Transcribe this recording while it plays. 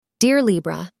Dear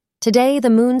Libra, today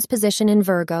the moon's position in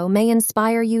Virgo may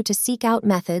inspire you to seek out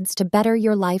methods to better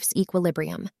your life's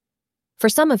equilibrium. For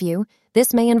some of you,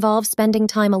 this may involve spending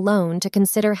time alone to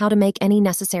consider how to make any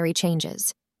necessary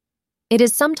changes. It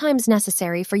is sometimes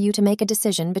necessary for you to make a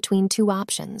decision between two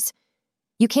options.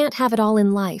 You can't have it all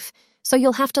in life, so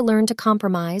you'll have to learn to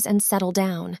compromise and settle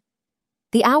down.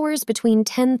 The hours between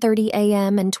 10:30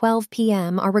 a.m. and 12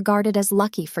 p.m. are regarded as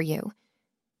lucky for you.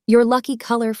 Your lucky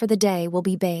color for the day will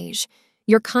be beige.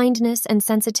 Your kindness and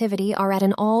sensitivity are at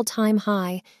an all-time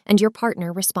high, and your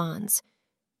partner responds.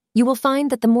 You will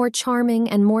find that the more charming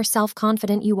and more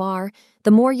self-confident you are,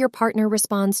 the more your partner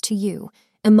responds to you,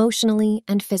 emotionally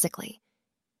and physically.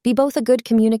 Be both a good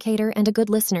communicator and a good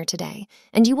listener today,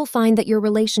 and you will find that your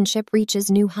relationship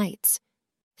reaches new heights.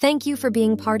 Thank you for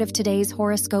being part of today's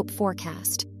horoscope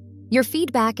forecast. Your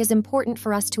feedback is important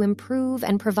for us to improve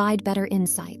and provide better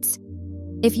insights.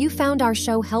 If you found our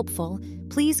show helpful,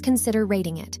 please consider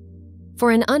rating it.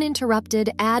 For an uninterrupted,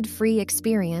 ad-free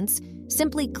experience,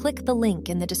 simply click the link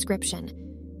in the description.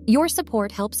 Your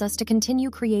support helps us to continue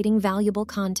creating valuable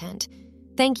content.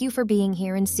 Thank you for being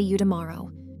here and see you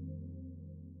tomorrow.